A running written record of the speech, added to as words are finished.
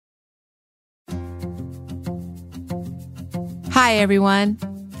Hi, everyone.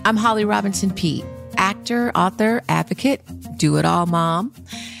 I'm Holly Robinson Peete, actor, author, advocate, do-it-all mom,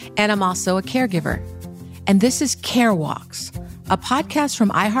 and I'm also a caregiver. And this is Care Walks, a podcast from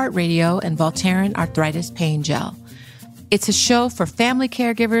iHeartRadio and Voltaren Arthritis Pain Gel. It's a show for family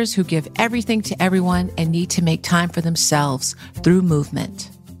caregivers who give everything to everyone and need to make time for themselves through movement.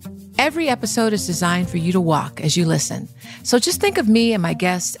 Every episode is designed for you to walk as you listen. So just think of me and my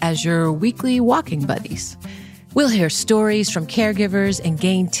guests as your weekly walking buddies. We'll hear stories from caregivers and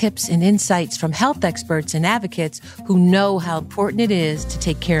gain tips and insights from health experts and advocates who know how important it is to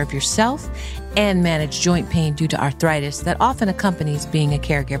take care of yourself and manage joint pain due to arthritis that often accompanies being a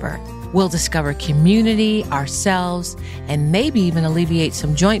caregiver. We'll discover community, ourselves, and maybe even alleviate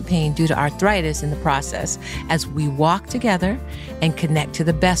some joint pain due to arthritis in the process as we walk together and connect to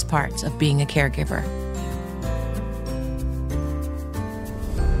the best parts of being a caregiver.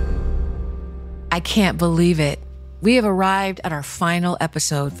 I can't believe it. We have arrived at our final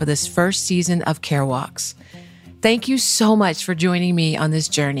episode for this first season of Care Walks. Thank you so much for joining me on this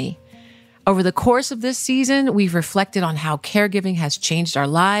journey. Over the course of this season, we've reflected on how caregiving has changed our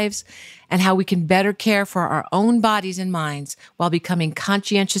lives and how we can better care for our own bodies and minds while becoming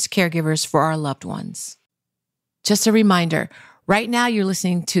conscientious caregivers for our loved ones. Just a reminder, right now you're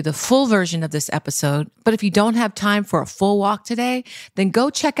listening to the full version of this episode, but if you don't have time for a full walk today, then go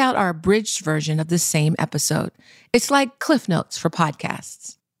check out our abridged version of the same episode. It's like Cliff Notes for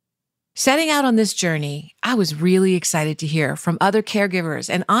podcasts. Setting out on this journey, I was really excited to hear from other caregivers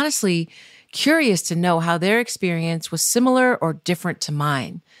and honestly curious to know how their experience was similar or different to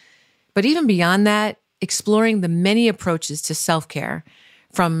mine. But even beyond that, exploring the many approaches to self-care,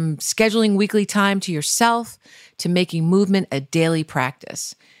 from scheduling weekly time to yourself to making movement a daily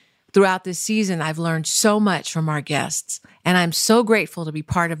practice. Throughout this season, I've learned so much from our guests, and I'm so grateful to be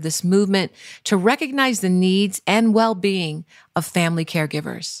part of this movement to recognize the needs and well-being of family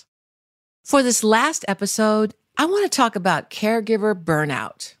caregivers. For this last episode, I want to talk about caregiver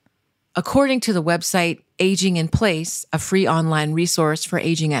burnout. According to the website Aging in Place, a free online resource for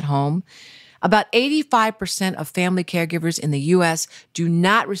aging at home, about 85% of family caregivers in the U.S. do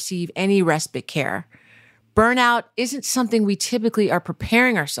not receive any respite care. Burnout isn't something we typically are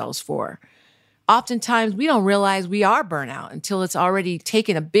preparing ourselves for. Oftentimes, we don't realize we are burnout until it's already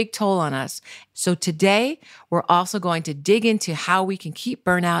taken a big toll on us. So today, we're also going to dig into how we can keep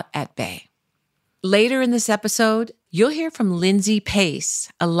burnout at bay. Later in this episode, you'll hear from Lindsay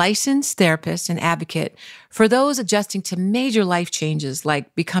Pace, a licensed therapist and advocate for those adjusting to major life changes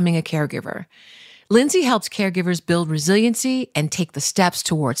like becoming a caregiver. Lindsay helps caregivers build resiliency and take the steps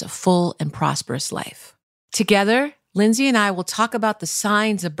towards a full and prosperous life. Together, Lindsay and I will talk about the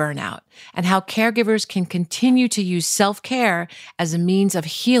signs of burnout and how caregivers can continue to use self-care as a means of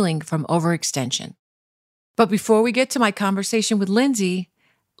healing from overextension. But before we get to my conversation with Lindsay,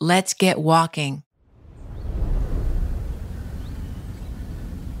 let's get walking.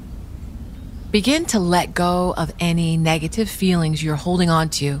 Begin to let go of any negative feelings you're holding on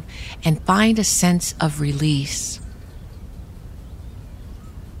to and find a sense of release.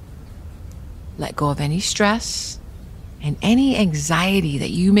 Let go of any stress and any anxiety that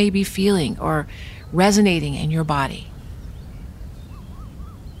you may be feeling or resonating in your body.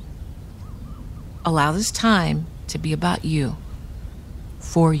 Allow this time to be about you,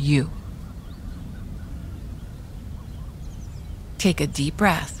 for you. Take a deep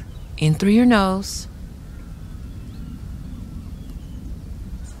breath. In through your nose.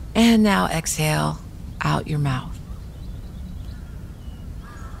 And now exhale out your mouth.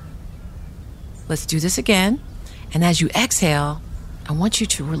 Let's do this again. And as you exhale, I want you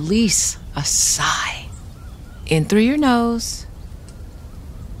to release a sigh. In through your nose.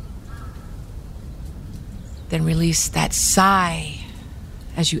 Then release that sigh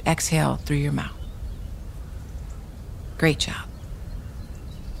as you exhale through your mouth. Great job.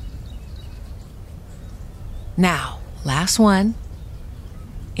 Now, last one.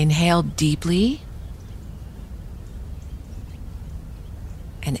 Inhale deeply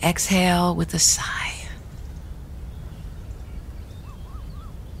and exhale with a sigh.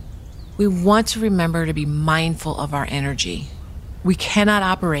 We want to remember to be mindful of our energy. We cannot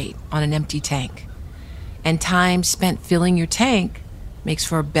operate on an empty tank, and time spent filling your tank makes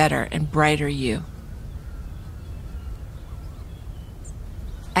for a better and brighter you.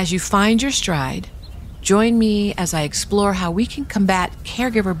 As you find your stride, join me as I explore how we can combat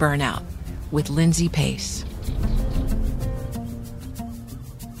caregiver burnout with Lindsay Pace.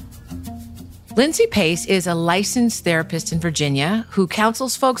 Lindsay Pace is a licensed therapist in Virginia who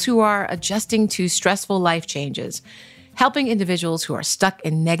counsels folks who are adjusting to stressful life changes. helping individuals who are stuck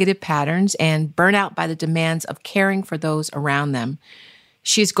in negative patterns and burnout by the demands of caring for those around them.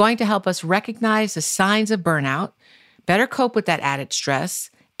 She's going to help us recognize the signs of burnout, better cope with that added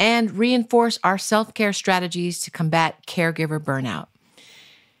stress, and reinforce our self-care strategies to combat caregiver burnout.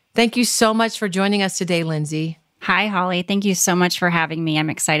 Thank you so much for joining us today, Lindsay. Hi, Holly. Thank you so much for having me. I'm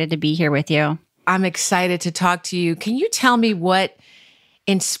excited to be here with you. I'm excited to talk to you. Can you tell me what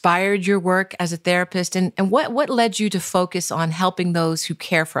inspired your work as a therapist and what led you to focus on helping those who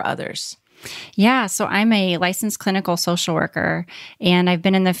care for others? Yeah, so I'm a licensed clinical social worker, and I've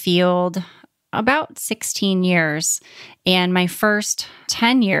been in the field about 16 years, and my first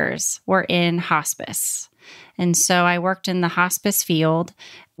 10 years were in hospice. And so I worked in the hospice field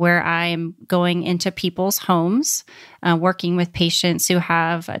where I'm going into people's homes, working with patients who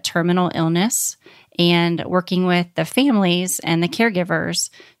have a terminal illness and working with the families and the caregivers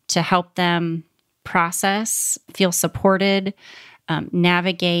to help them process, feel supported,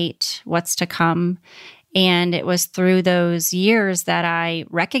 navigate what's to come. And it was through those years that I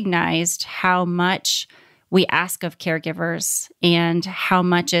recognized how much we ask of caregivers and how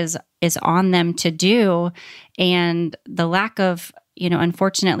much is on them to do, and the lack of,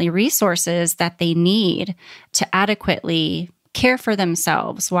 unfortunately, resources that they need to adequately care for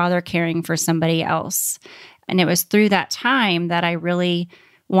themselves while they're caring for somebody else. And it was through that time that I really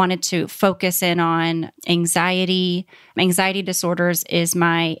wanted to focus in on anxiety. Anxiety disorders is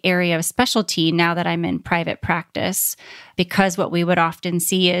my area of specialty now that I'm in private practice, because what we would often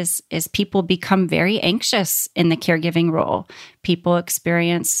see is people become very anxious in the caregiving role. People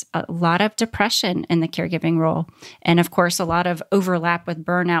experience a lot of depression in the caregiving role, and of course, a lot of overlap with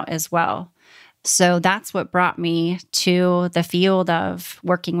burnout as well. So that's what brought me to the field of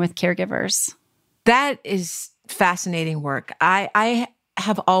working with caregivers. That is fascinating work. I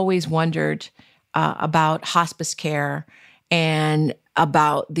have always wondered about hospice care and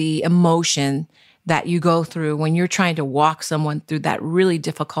about the emotion that you go through when you're trying to walk someone through that really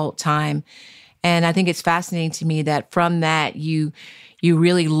difficult time. And I think it's fascinating to me that from that, you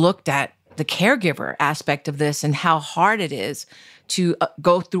really looked at the caregiver aspect of this and how hard it is to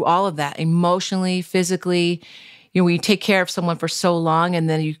go through all of that emotionally, physically. When you take care of someone for so long and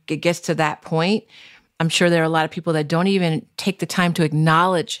then it gets to that point, I'm sure there are a lot of people that don't even take the time to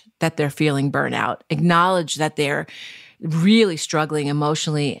acknowledge that they're feeling burnout, acknowledge that they're really struggling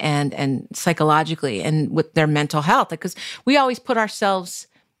emotionally and psychologically and with their mental health, because we always put ourselves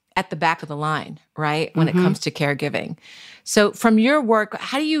at the back of the line, right, when it comes to caregiving. So from your work,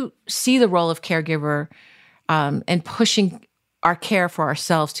 how do you see the role of caregiver and pushing our care for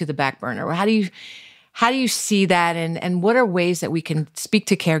ourselves to the back burner? Or how do you see that, and what are ways that we can speak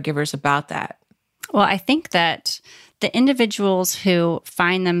to caregivers about that? Well, I think that the individuals who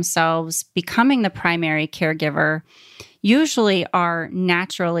find themselves becoming the primary caregiver usually are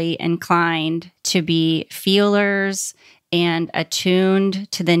naturally inclined to be feelers and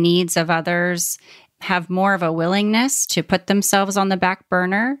attuned to the needs of others, have more of a willingness to put themselves on the back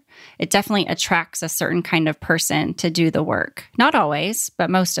burner. It definitely attracts a certain kind of person to do the work. Not always, but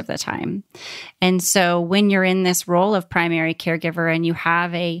most of the time. And so when you're in this role of primary caregiver and you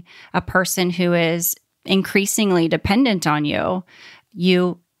have a person who is increasingly dependent on you,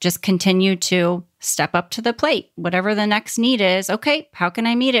 you just continue to step up to the plate. Whatever the next need is, okay, how can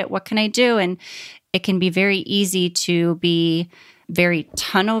I meet it? What can I do? And it can be very easy to be very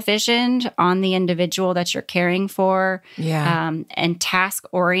tunnel visioned on the individual that you're caring for, and task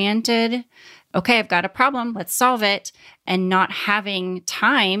oriented. Okay, I've got a problem, let's solve it, and not having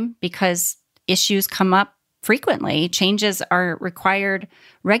time because issues come up frequently. Changes are required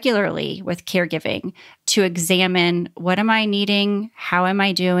regularly with caregiving to examine what am I needing, how am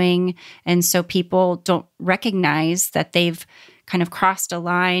I doing, and so people don't recognize that they've kind of crossed a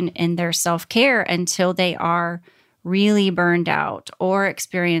line in their self-care until they are really burned out or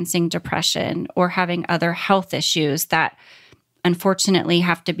experiencing depression or having other health issues that unfortunately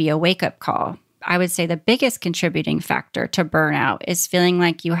have to be a wake-up call. I would say the biggest contributing factor to burnout is feeling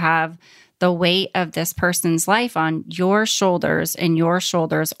like you have the weight of this person's life on your shoulders and your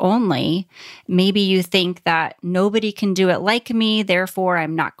shoulders only. Maybe you think that nobody can do it like me, therefore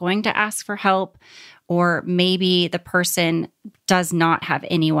I'm not going to ask for help. Or maybe the person does not have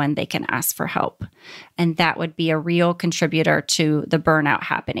anyone they can ask for help. And that would be a real contributor to the burnout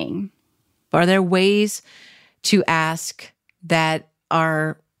happening. Are there ways to ask that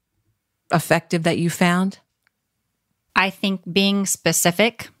are effective that you found? I think being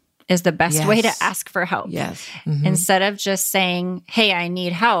specific is the best way to ask for help. Yes. Instead of just saying, hey, I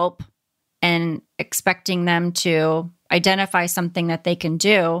need help, and expecting them to identify something that they can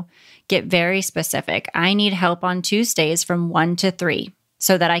do, Get very specific. I need help on Tuesdays from 1 to 3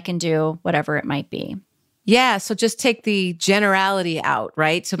 so that I can do whatever it might be. Yeah. So just take the generality out,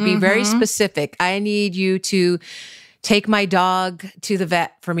 right? So be very specific. I need you to take my dog to the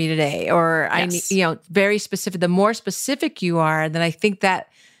vet for me today, or I need, very specific. The more specific you are, then I think that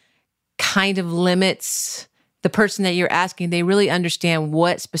kind of limits the person that you're asking. They really understand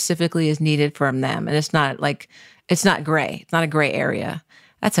what specifically is needed from them. And it's not gray. It's not a gray area.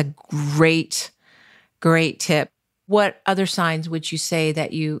 That's a great tip. What other signs would you say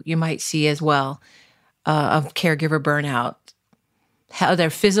that you might see as well of caregiver burnout? Are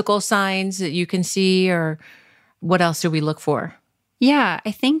there physical signs that you can see, or what else do we look for? Yeah,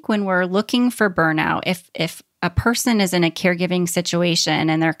 I think when we're looking for burnout, if a person is in a caregiving situation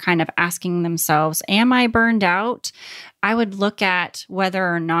and they're kind of asking themselves, am I burned out? I would look at whether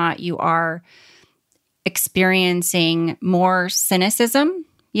or not you are experiencing more cynicism,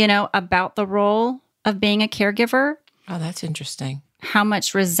 about the role of being a caregiver. Oh, that's interesting. How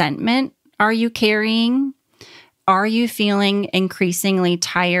much resentment are you carrying? Are you feeling increasingly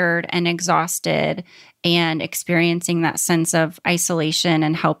tired and exhausted and experiencing that sense of isolation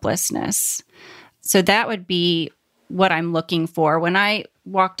and helplessness? So that would be what I'm looking for. When I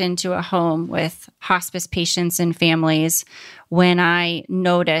walked into a home with hospice patients and families, when I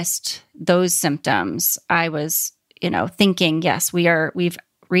noticed those symptoms, I was, thinking, yes, we've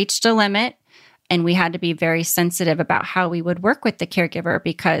reached a limit, and we had to be very sensitive about how we would work with the caregiver,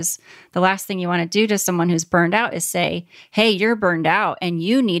 because the last thing you want to do to someone who's burned out is say, hey, you're burned out and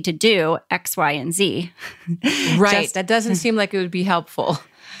you need to do X, Y, and Z. Right. That doesn't seem like it would be helpful.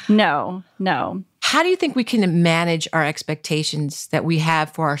 No. How do you think we can manage our expectations that we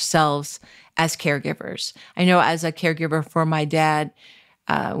have for ourselves as caregivers? I know as a caregiver for my dad,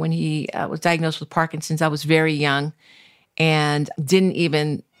 when he was diagnosed with Parkinson's, I was very young and didn't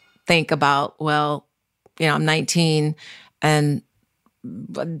even think about, I'm 19 and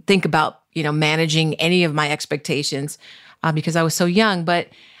think about, managing any of my expectations because I was so young. But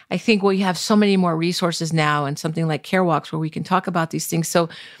I think we have so many more resources now and something like Care Walks where we can talk about these things. So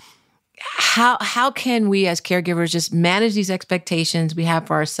how can we as caregivers just manage these expectations we have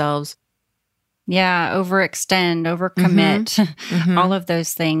for ourselves? Yeah, overextend, overcommit, all of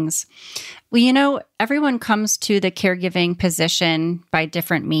those things. Well, everyone comes to the caregiving position by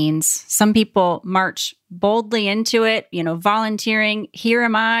different means. Some people march boldly into it, volunteering, here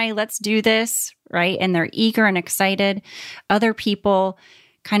am I, let's do this, right? And they're eager and excited. Other people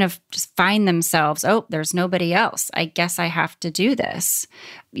kind of just find themselves, oh, there's nobody else. I guess I have to do this.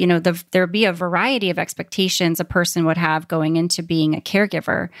 There'd be a variety of expectations a person would have going into being a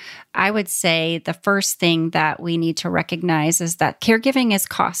caregiver. I would say the first thing that we need to recognize is that caregiving is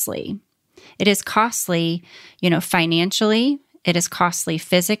costly. It is costly, financially. It is costly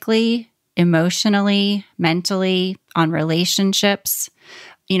physically, emotionally, mentally, on relationships.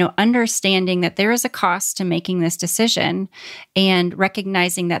 Understanding that there is a cost to making this decision and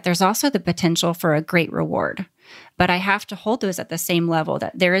recognizing that there's also the potential for a great reward. But I have to hold those at the same level,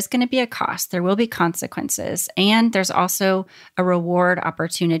 that there is going to be a cost, there will be consequences, and there's also a reward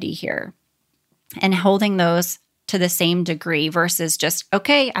opportunity here. And holding those to the same degree versus just,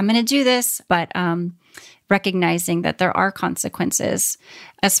 okay, I'm going to do this, but recognizing that there are consequences.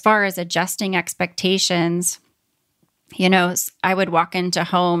 As far as adjusting expectations, I would walk into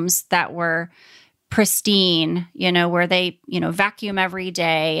homes that were pristine, where they, vacuum every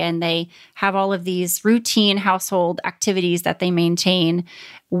day and they have all of these routine household activities that they maintain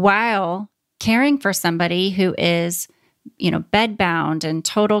while caring for somebody who is, bedbound and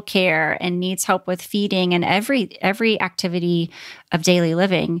total care and needs help with feeding and every activity of daily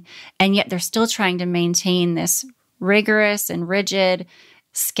living. And yet they're still trying to maintain this rigorous and rigid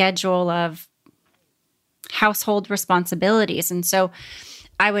schedule of household responsibilities. And so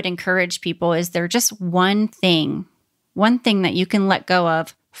I would encourage people, is there just one thing that you can let go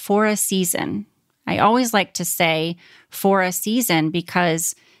of for a season? I always like to say for a season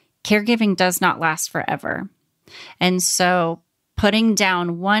because caregiving does not last forever. And so putting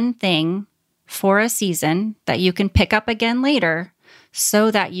down one thing for a season that you can pick up again later so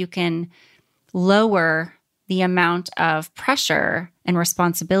that you can lower the amount of pressure and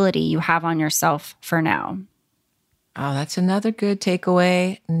responsibility you have on yourself for now. Oh, that's another good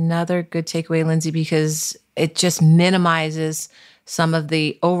takeaway, Lindsay, because it just minimizes some of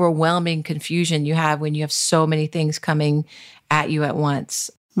the overwhelming confusion you have when you have so many things coming at you at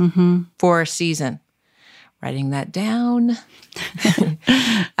once for a season. Writing that down.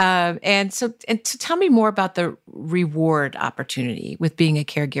 And so tell me more about the reward opportunity with being a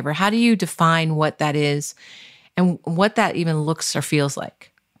caregiver. How do you define what that is and what that even looks or feels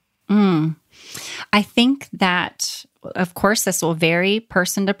like? I think that, of course, this will vary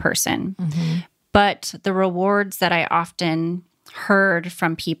person to person, but the rewards that I often heard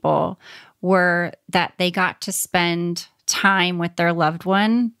from people were that they got to spend time with their loved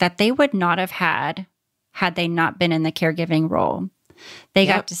one that they would not have had they not been in the caregiving role. They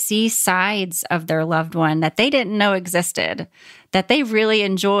got to see sides of their loved one that they didn't know existed, that they really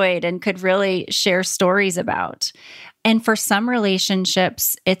enjoyed and could really share stories about. And for some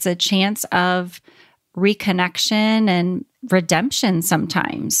relationships, it's a chance of reconnection and redemption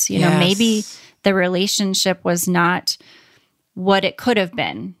sometimes. You know, maybe the relationship was not what it could have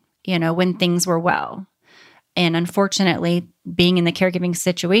been, you know, when things were well. And unfortunately, being in the caregiving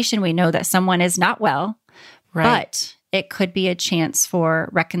situation, we know that someone is not well, but it could be a chance for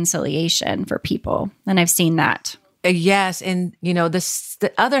reconciliation for people. And I've seen that. Yes. And, you know,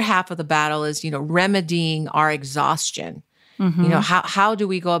 the other half of the battle is, you know, remedying our exhaustion. You know, how do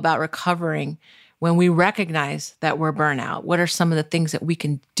we go about recovering when we recognize that we're burnout? What are some of the things that we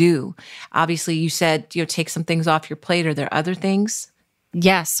can do? Obviously, you said, you know, take some things off your plate. Are there other things?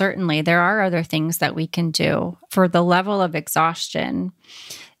 Yes, certainly. There are other things that we can do. For the level of exhaustion,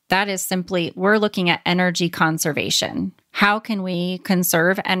 that is simply, we're looking at energy conservation. How can we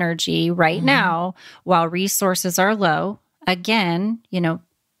conserve energy right now while resources are low? Again, you know,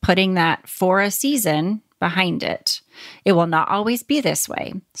 putting that for a season behind it. It will not always be this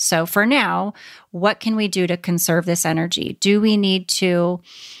way. So for now, what can we do to conserve this energy? Do we need to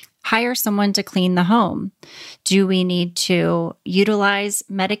hire someone to clean the home? Do we need to utilize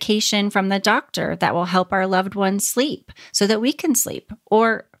medication from the doctor that will help our loved ones sleep so that we can sleep,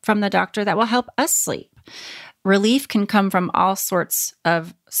 or from the doctor that will help us sleep? Relief can come from all sorts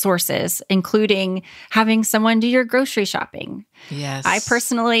of sources, including having someone do your grocery shopping. Yes. I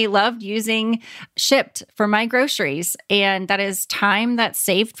personally loved using Shipt for my groceries, and that is time that's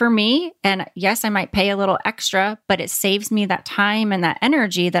saved for me. And yes, I might pay a little extra, but it saves me that time and that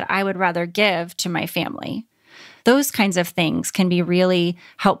energy that I would rather give to my family. Those kinds of things can be really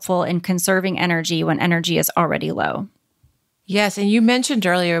helpful in conserving energy when energy is already low. Yes. And you mentioned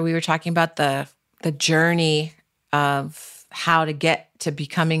earlier, we were talking about the journey of how to get to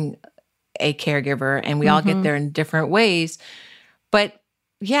becoming a caregiver, and we all get there in different ways. But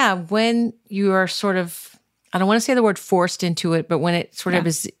yeah, when you are sort of, I don't want to say the word forced into it, but when it sort of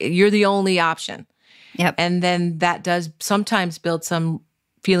is, you're the only option. Yep. And then that does sometimes build some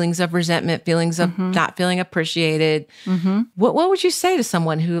feelings of resentment, feelings of not feeling appreciated. What would you say to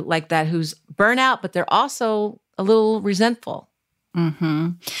someone who like that, who's burnout, but they're also a little resentful?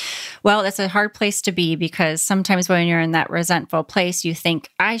 Well, that's a hard place to be, because sometimes when you're in that resentful place, you think,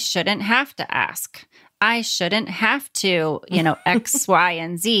 I shouldn't have to ask. I shouldn't have to, you know, X, Y,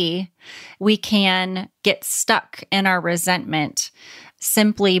 and Z. We can get stuck in our resentment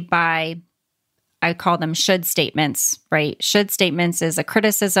simply by, I call them should statements, right? Should statements is a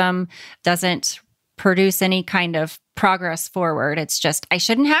criticism, doesn't produce any kind of progress forward. It's just, I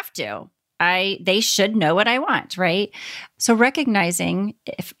shouldn't have to. They should know what I want, right? So recognizing,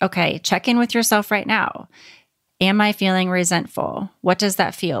 check in with yourself right now. Am I feeling resentful? What does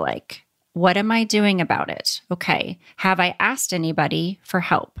that feel like? What am I doing about it? Okay. Have I asked anybody for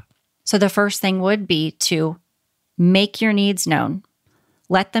help? So the first thing would be to make your needs known.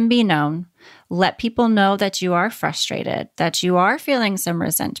 Let them be known. Let people know that you are frustrated, that you are feeling some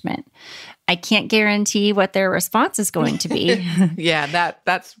resentment. I can't guarantee what their response is going to be. Yeah,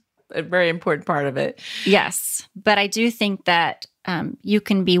 that's a very important part of it. Yes. But I do think that you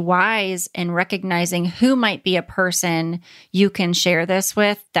can be wise in recognizing who might be a person you can share this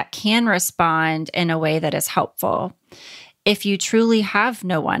with that can respond in a way that is helpful. If you truly have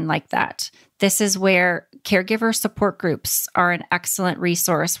no one like that, this is where caregiver support groups are an excellent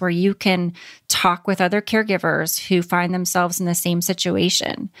resource, where you can talk with other caregivers who find themselves in the same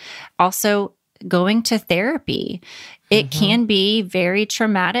situation. Also, going to therapy. It can be very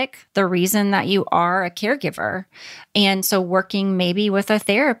traumatic, the reason that you are a caregiver. And so working maybe with a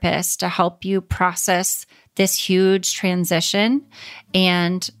therapist to help you process this huge transition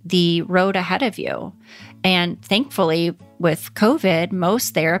and the road ahead of you. And thankfully, with COVID,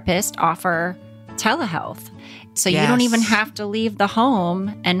 most therapists offer telehealth. So you don't even have to leave the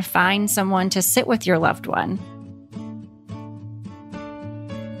home and find someone to sit with your loved one.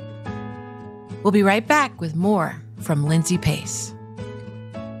 We'll be right back with more from Lindsay Pace.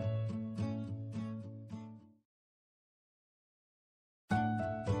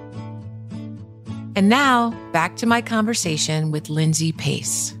 And now, back to my conversation with Lindsay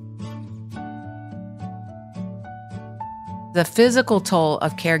Pace. The physical toll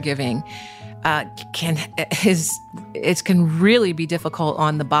of caregiving. can really be difficult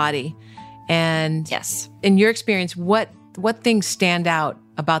on the body. And yes, in your experience, what things stand out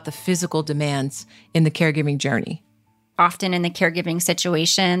about the physical demands in the caregiving journey? Often in the caregiving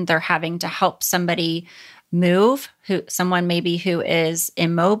situation, they're having to help somebody move, someone maybe who is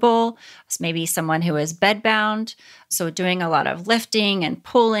immobile, maybe someone who is bedbound. So doing a lot of lifting and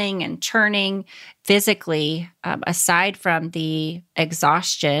pulling and churning physically. Aside from the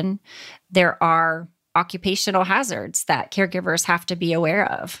exhaustion, there are occupational hazards that caregivers have to be aware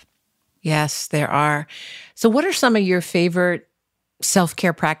of. Yes, there are. So what are some of your favorite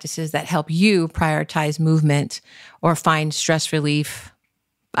self-care practices that help you prioritize movement or find stress relief,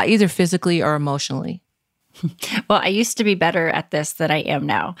 either physically or emotionally? Well, I used to be better at this than I am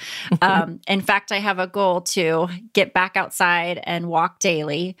now. In fact, I have a goal to get back outside and walk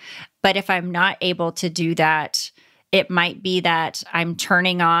daily. But if I'm not able to do that, it might be that I'm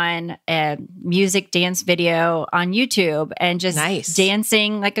turning on a music dance video on YouTube and just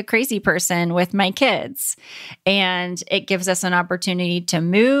dancing like a crazy person with my kids. And it gives us an opportunity to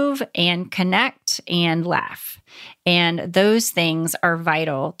move and connect and laugh. And those things are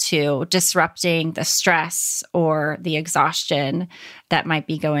vital to disrupting the stress or the exhaustion that might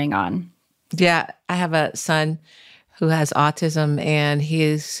be going on. Yeah, I have a son who has autism, and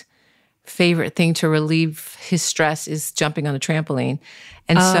his favorite thing to relieve his stress is jumping on a trampoline.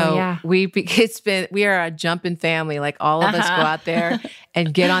 And we are a jumping family. Like all of us go out there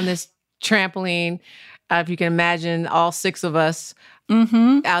and get on this trampoline. If you can imagine, all 6 of us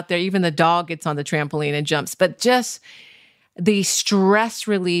out there, even the dog gets on the trampoline and jumps. But just the stress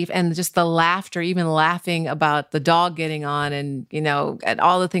relief and just the laughter, even laughing about the dog getting on and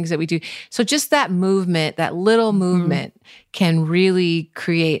all the things that we do. So just that movement, that little movement can really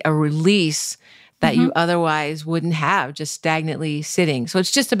create a release that you otherwise wouldn't have just stagnantly sitting. So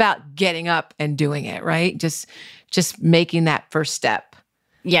it's just about getting up and doing it, right? Just making that first step.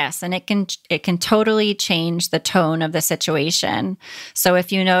 Yes, and it can totally change the tone of the situation. So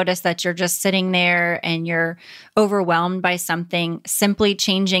if you notice that you're just sitting there and you're overwhelmed by something, simply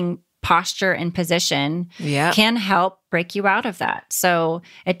changing posture and position can help break you out of that. So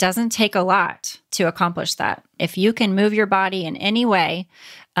it doesn't take a lot to accomplish that. If you can move your body in any way,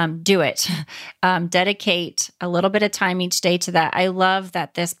 do it. Dedicate a little bit of time each day to that. I love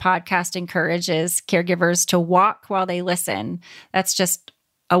that this podcast encourages caregivers to walk while they listen. That's just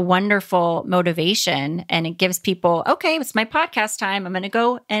a wonderful motivation. And it gives people, okay, it's my podcast time. I'm going to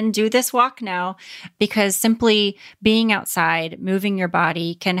go and do this walk now, because simply being outside, moving your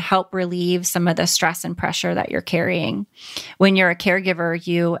body can help relieve some of the stress and pressure that you're carrying. When you're a caregiver,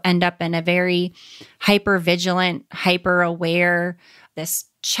 you end up in a very hyper-vigilant, hyper-aware, this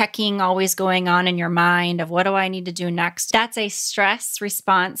checking always going on in your mind of what do I need to do next? That's a stress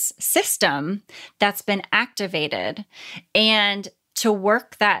response system that's been activated. And to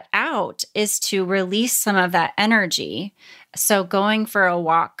work that out is to release some of that energy. So going for a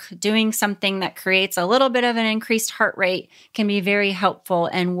walk, doing something that creates a little bit of an increased heart rate can be very helpful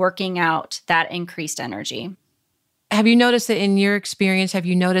in working out that increased energy. Have you noticed that in your experience,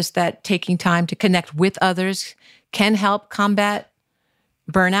 that taking time to connect with others can help combat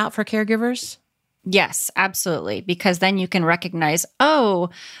burnout for caregivers? Yes, absolutely. Because then you can recognize, oh,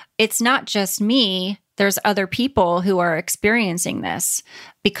 it's not just me. There's other people who are experiencing this,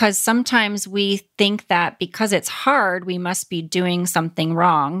 because sometimes we think that because it's hard, we must be doing something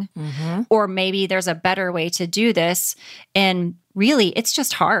wrong, or maybe there's a better way to do this. And really, it's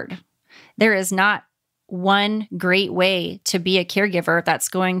just hard. There is not one great way to be a caregiver that's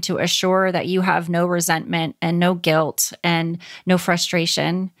going to assure that you have no resentment and no guilt and no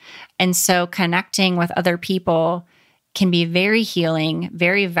frustration. And so connecting with other people can be very healing,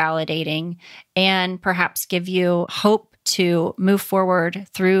 very validating, and perhaps give you hope to move forward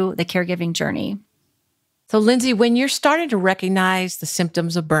through the caregiving journey. So, Lindsay, when you're starting to recognize the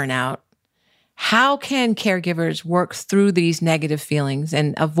symptoms of burnout, how can caregivers work through these negative feelings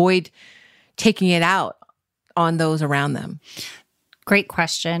and avoid taking it out on those around them? Great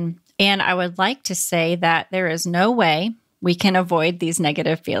question. And I would like to say that there is no way we can avoid these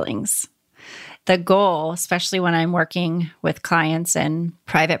negative feelings. The goal, especially when I'm working with clients in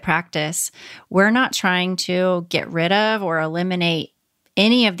private practice, we're not trying to get rid of or eliminate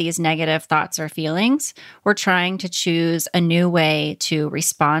any of these negative thoughts or feelings. We're trying to choose a new way to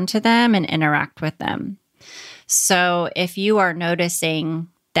respond to them and interact with them. So if you are noticing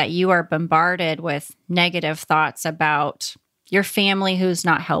that you are bombarded with negative thoughts about your family who's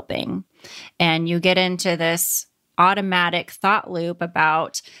not helping, and you get into this automatic thought loop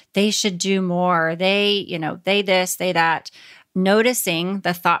about they should do more, they this, they that, noticing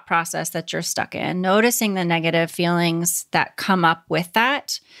the thought process that you're stuck in, noticing the negative feelings that come up with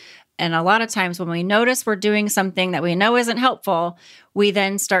that. And a lot of times when we notice we're doing something that we know isn't helpful, we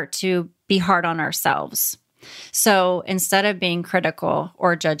then start to be hard on ourselves. So instead of being critical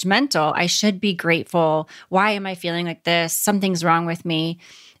or judgmental, I should be grateful. Why am I feeling like this? Something's wrong with me.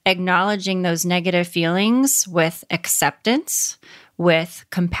 Acknowledging those negative feelings with acceptance, with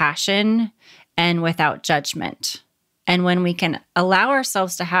compassion, and without judgment. And when we can allow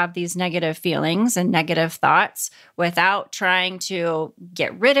ourselves to have these negative feelings and negative thoughts without trying to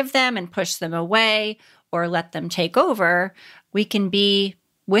get rid of them and push them away or let them take over, we can be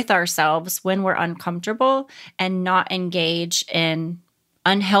with ourselves when we're uncomfortable and not engage in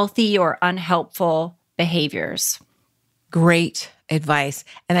unhealthy or unhelpful behaviors. Great advice.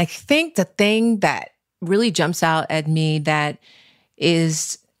 And I think the thing that really jumps out at me that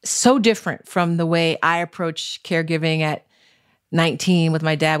is so different from the way I approach caregiving at 19 with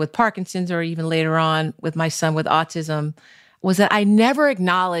my dad with Parkinson's, or even later on with my son with autism, was that I never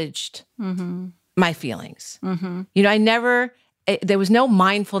acknowledged my feelings. There was no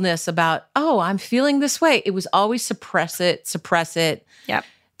mindfulness about, oh, I'm feeling this way. It was always suppress it. Yep.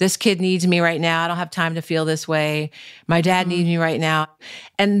 This kid needs me right now. I don't have time to feel this way. My dad needs me right now.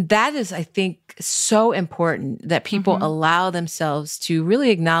 And that is, I think, so important that people allow themselves to really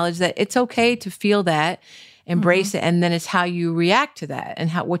acknowledge that it's okay to feel that, embrace it, and then it's how you react to that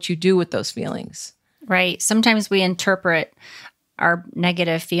and what you do with those feelings. Right. Sometimes we interpret our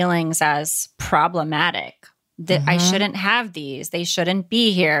negative feelings as problematic. That I shouldn't have these. They shouldn't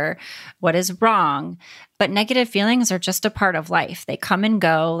be here. What is wrong? But negative feelings are just a part of life. They come and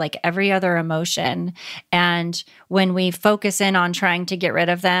go like every other emotion. And when we focus in on trying to get rid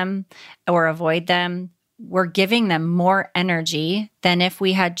of them or avoid them, we're giving them more energy than if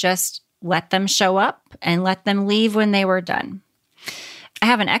we had just let them show up and let them leave when they were done. I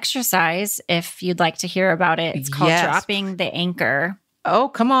have an exercise if you'd like to hear about it. It's called dropping the anchor. Oh,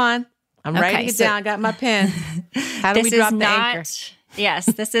 come on. I'm writing it down. I got my pen. How do we drop the anchor? Yes,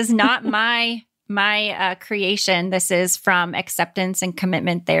 this is not my creation. This is from Acceptance and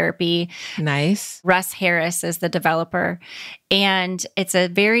Commitment Therapy. Nice. Russ Harris is the developer. And it's a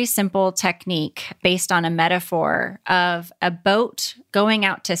very simple technique based on a metaphor of a boat going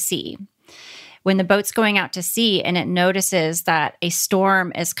out to sea. When the boat's going out to sea and it notices that a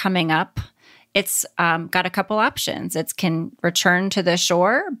storm is coming up, it's got a couple options. It can return to the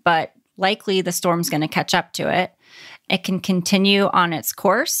shore, but likely the storm's going to catch up to it. It can continue on its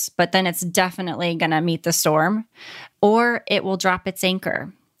course, but then it's definitely going to meet the storm, or it will drop its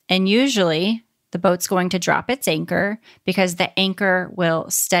anchor. And usually the boat's going to drop its anchor because the anchor will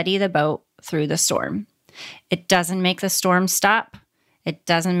steady the boat through the storm. It doesn't make the storm stop. It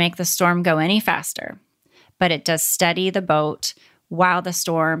doesn't make the storm go any faster, but it does steady the boat while the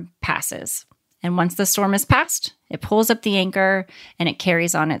storm passes. And once the storm is past, it pulls up the anchor and it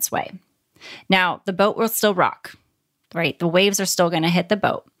carries on its way. Now, the boat will still rock, right? The waves are still going to hit the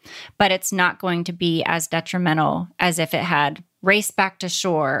boat, but it's not going to be as detrimental as if it had raced back to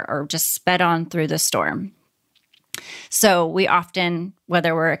shore or just sped on through the storm. So we often,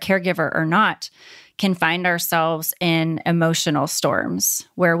 whether we're a caregiver or not, can find ourselves in emotional storms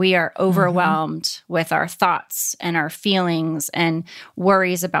where we are overwhelmed with our thoughts and our feelings and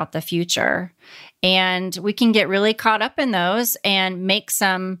worries about the future. And we can get really caught up in those and make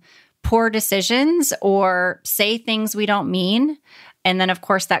some poor decisions or say things we don't mean. And then, of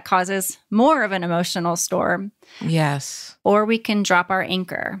course, that causes more of an emotional storm. Yes. Or we can drop our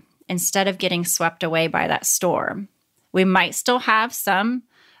anchor instead of getting swept away by that storm. We might still have some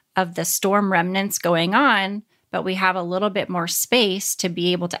of the storm remnants going on, but we have a little bit more space to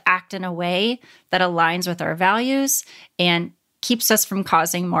be able to act in a way that aligns with our values and keeps us from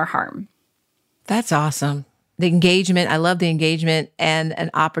causing more harm. That's awesome. The engagement, I love the engagement and an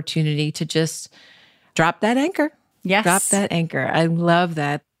opportunity to just drop that anchor. Yes. Drop that anchor. I love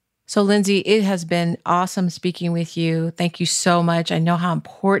that. So, Lindsay, it has been awesome speaking with you. Thank you so much. I know how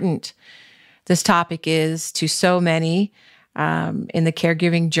important this topic is to so many in the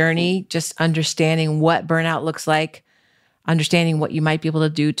caregiving journey, just understanding what burnout looks like, understanding what you might be able to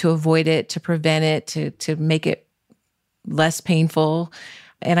do to avoid it, to prevent it, to make it less painful.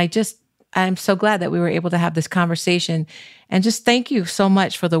 And I'm so glad that we were able to have this conversation. And just thank you so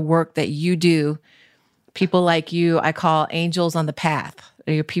much for the work that you do. People like you, I call angels on the path.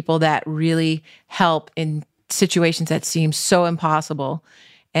 You're people that really help in situations that seem so impossible.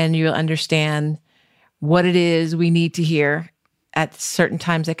 And you'll understand what it is we need to hear at certain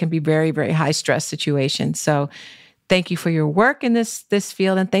times that can be very, very high stress situations. So thank you for your work in this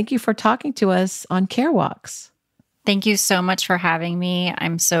field. And thank you for talking to us on Care Walks. Thank you so much for having me.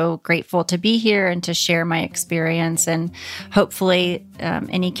 I'm so grateful to be here and to share my experience. And hopefully,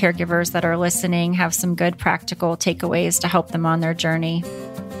 any caregivers that are listening have some good practical takeaways to help them on their journey.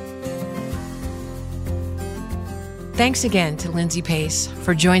 Thanks again to Lindsay Pace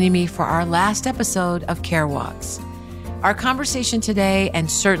for joining me for our last episode of Care Walks. Our conversation today,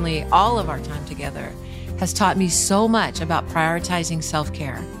 and certainly all of our time together, has taught me so much about prioritizing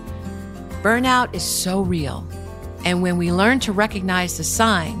self-care. Burnout is so real. And when we learn to recognize the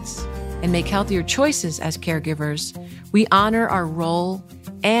signs and make healthier choices as caregivers, we honor our role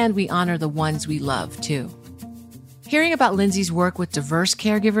and we honor the ones we love too. Hearing about Lindsay's work with diverse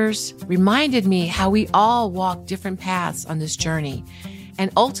caregivers reminded me how we all walk different paths on this journey.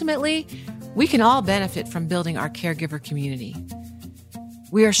 And ultimately, we can all benefit from building our caregiver community.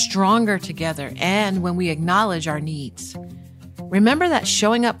 We are stronger together and when we acknowledge our needs. Remember that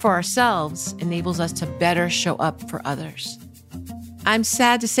showing up for ourselves enables us to better show up for others. I'm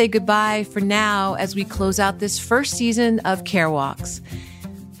sad to say goodbye for now as we close out this first season of Care Walks.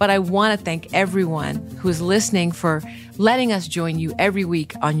 But I want to thank everyone who is listening for letting us join you every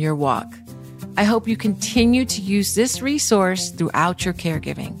week on your walk. I hope you continue to use this resource throughout your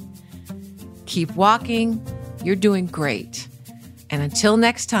caregiving. Keep walking. You're doing great. And until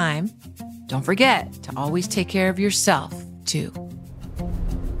next time, don't forget to always take care of yourself too.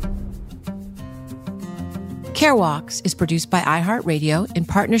 Care Walks is produced by iHeartRadio in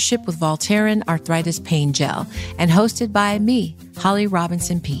partnership with Voltaren Arthritis Pain Gel and hosted by me, Holly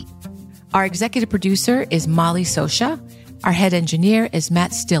Robinson Peete. Our executive producer is Molly Sosha. Our head engineer is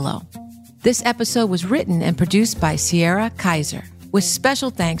Matt Stillo. This episode was written and produced by Sierra Kaiser, with special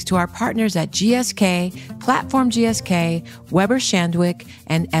thanks to our partners at GSK, Platform GSK, Weber Shandwick,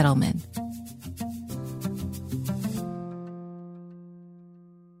 and Edelman.